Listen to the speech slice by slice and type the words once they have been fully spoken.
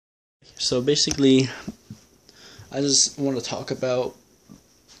So basically, I just want to talk about.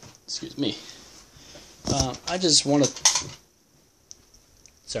 Excuse me. I just want to.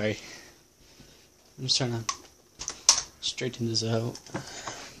 Sorry. I'm just trying to straighten this out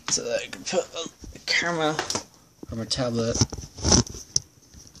so that I can put a camera or my tablet.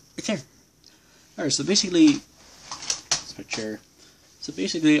 Okay. Alright, so basically, it's my chair. So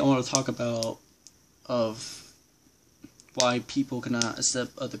basically, I want to talk about why people cannot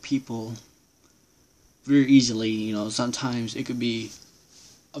accept other people very easily. You know, sometimes it could be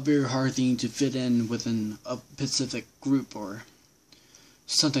a very hard thing to fit in within a specific group or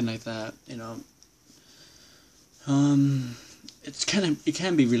something like that. You know, it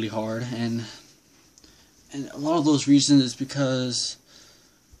can be really hard, and a lot of those reasons is because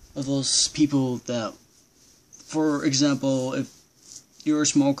of those people that, for example, if you're a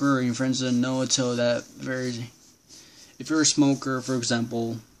smoker and your friends didn't know it, so that if you're a smoker, for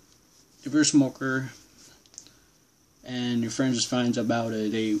example, if you're a smoker and your friend just finds out about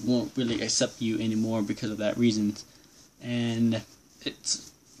it, they won't really accept you anymore because of that reason. And it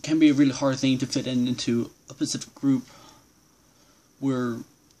can be a really hard thing to fit into a specific group where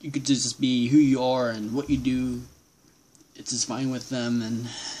you could just be who you are and what you do. It's just fine with them and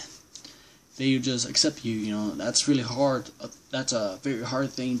they just accept you. You know, that's really hard. That's a very hard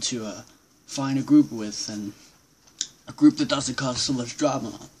thing to find a group with, and a group that doesn't cause so much drama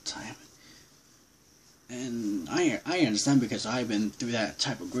all the time. And I understand because I've been through that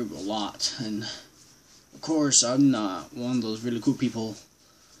type of group a lot, and of course I'm not one of those really cool people.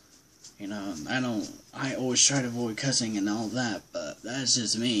 You know, I always try to avoid cussing and all that, but that's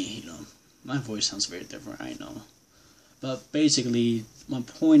just me. You know, my voice sounds very different, I know. But basically, my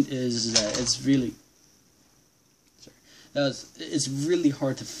point is that it's really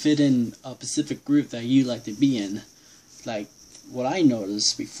hard to fit in a specific group that you like to be in. Like, what I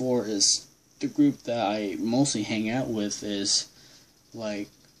noticed before is the group that I mostly hang out with is, like,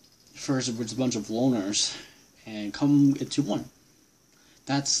 first it was a bunch of loners, and come into one.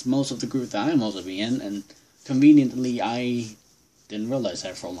 That's most of the group that I'm mostly in, and conveniently I didn't realize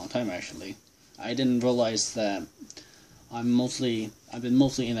that for a long time, actually. I didn't realize that I've been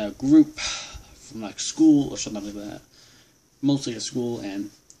mostly in a group from, like, school or something like that. Mostly at school,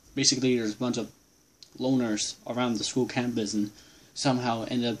 and basically there's a bunch of loners around the school campus and somehow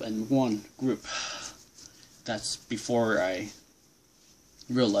end up in one group. That's before I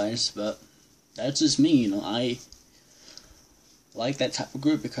realized, but that's just me. You know, I like that type of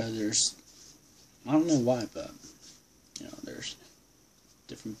group because I don't know why, but you know, there's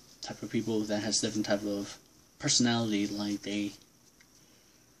different type of people that has different type of personality. Like you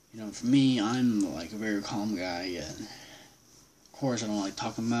know, for me, I'm like a very calm guy, and of course I don't like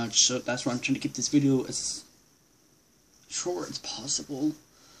talking much, so that's why I'm trying to keep this video as short as possible,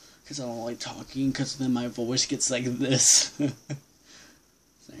 because I don't like talking, because then my voice gets like this.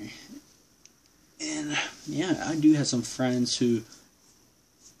 Sorry. And yeah, I do have some friends who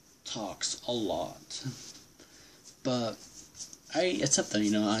talks a lot, but I accept them.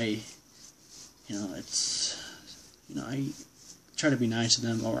 You know, I try to be nice to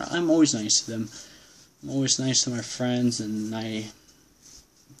them, or I'm always nice to them. I'm always nice to my friends, and I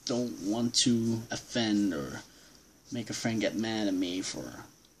don't want to offend or make a friend get mad at me for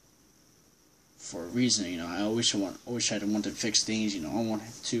a reason. You know, I always try to want to fix things. You know, I want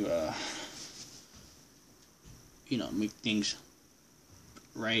to you know, make things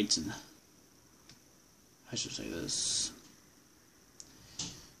right, and I should say this.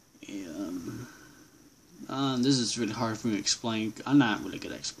 This is really hard for me to explain. I'm not really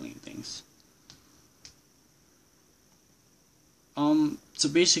good at explaining things. So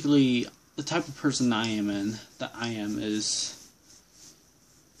basically, the type of person I am is,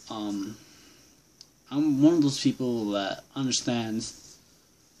 I'm one of those people that understands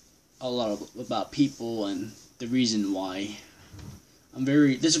a lot about people and the reason why.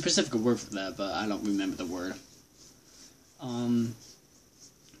 There's a specific word for that, but I don't remember the word.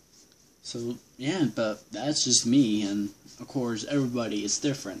 So, yeah, but that's just me, and of course, everybody is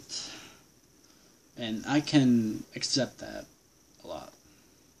different. And I can accept that a lot.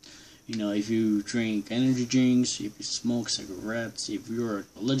 You know, if you drink energy drinks, if you smoke cigarettes, if you're a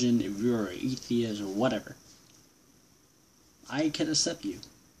religion, if you're an atheist, or whatever, I can accept you.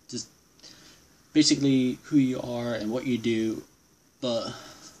 Just basically who you are and what you do, but,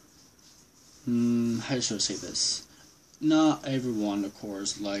 how should I say this? Not everyone, of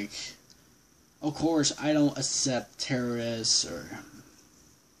course, like, of course, I don't accept terrorists or,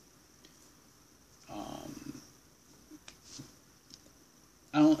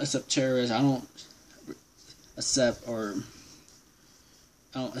 I don't accept terrorists, I don't accept or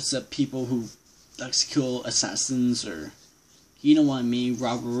I don't accept people who like to kill assassins, or you know what I mean,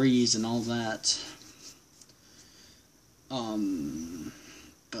 robberies and all that.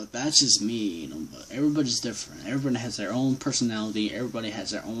 But that's just me, you know, but everybody's different. Everybody has their own personality, everybody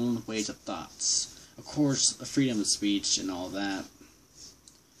has their own ways of thoughts. Of course, freedom of speech and all that.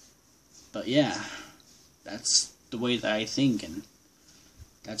 But yeah, that's the way that I think, and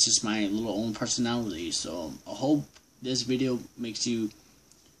that's just my little own personality. So I hope this video makes you,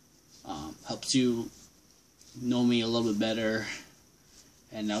 helps you know me a little bit better,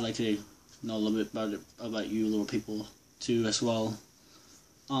 and I'd like to know a little bit about you little people too as well.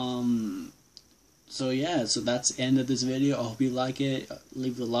 So yeah, so that's the end of this video. I hope you like it.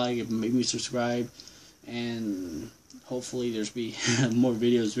 Leave a like and maybe subscribe, and hopefully there's be more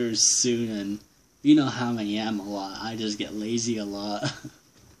videos very soon. And you know how I am a lot. I just get lazy a lot.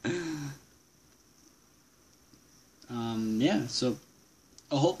 Yeah, so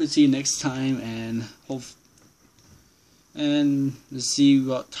I hope to see you next time, and let's see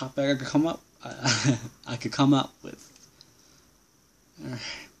what topic I could come up. I could come up with. Alright,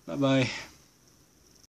 bye bye.